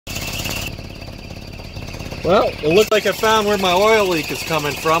Well, it looks like I found where my oil leak is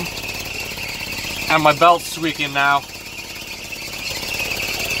coming from. And my belt's squeaking now.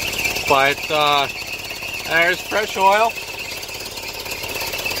 But there's fresh oil.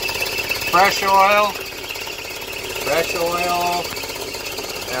 Fresh oil. Fresh oil.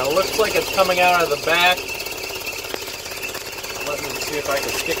 And it looks like it's coming out of the back. Let me see if I can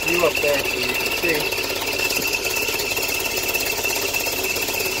stick you up there so you can see.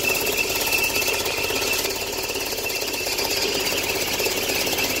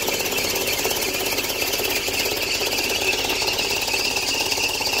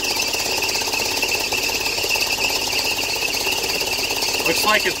 Looks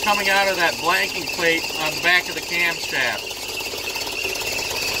like it's coming out of that blanking plate on the back of the camshaft,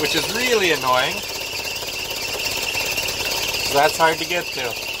 which is really annoying. So that's hard to get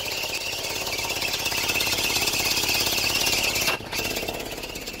to.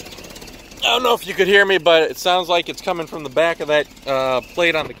 I don't know if you could hear me, but it sounds like it's coming from the back of that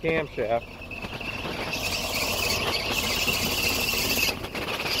plate on the camshaft.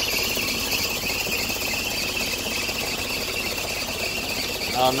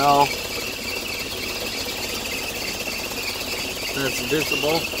 I don't know if that's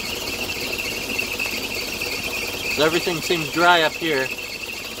visible. Everything seems dry up here.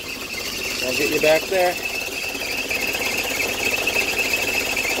 Can I get you back there?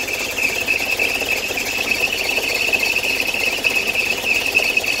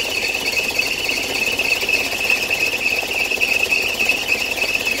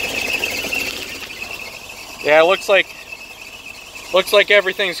 Yeah, it looks like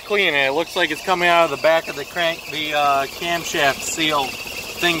everything's clean, and it looks like it's coming out of the back of the camshaft seal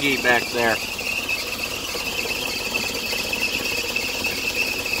thingy back there.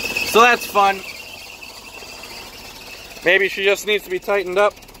 So that's fun. Maybe she just needs to be tightened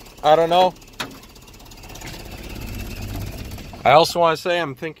up. I don't know. I also want to say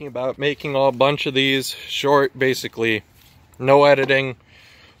I'm thinking about making a bunch of these short, basically no editing,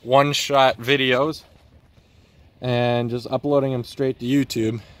 one-shot videos, and just uploading them straight to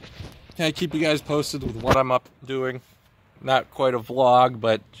YouTube. Can I keep you guys posted with what I'm up doing? Not quite a vlog,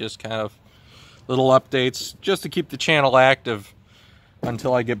 but just kind of little updates, just to keep the channel active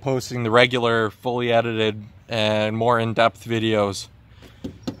until I get posting the regular, fully edited, and more in-depth videos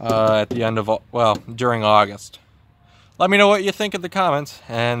at the end of, well, during August. Let me know what you think in the comments,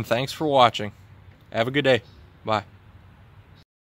 and thanks for watching. Have a good day. Bye.